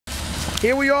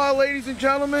Here we are, ladies and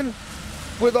gentlemen,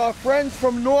 with our friends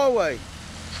from Norway,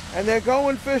 and they're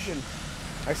going fishing.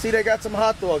 I see they got some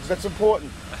hot dogs. That's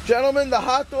important. Gentlemen, the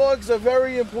hot dogs are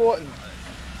very important.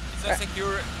 It's a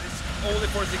secure, it's only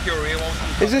for security.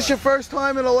 Is this your first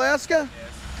time in Alaska?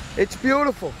 Yes. It's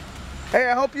beautiful. Hey,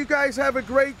 I hope you guys have a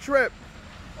great trip.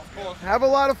 Of course. Have a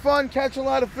lot of fun, catch a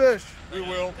lot of fish. We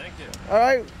will. Thank you. All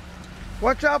right?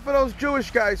 Watch out for those Jewish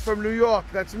guys from New York.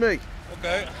 That's me.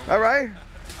 Okay. All right?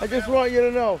 I just want you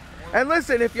to know. And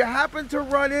listen, if you happen to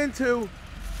run into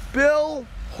Bill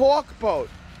Hawkboat,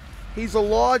 he's a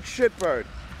large shitbird.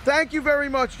 Thank you very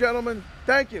much, gentlemen.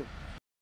 Thank you.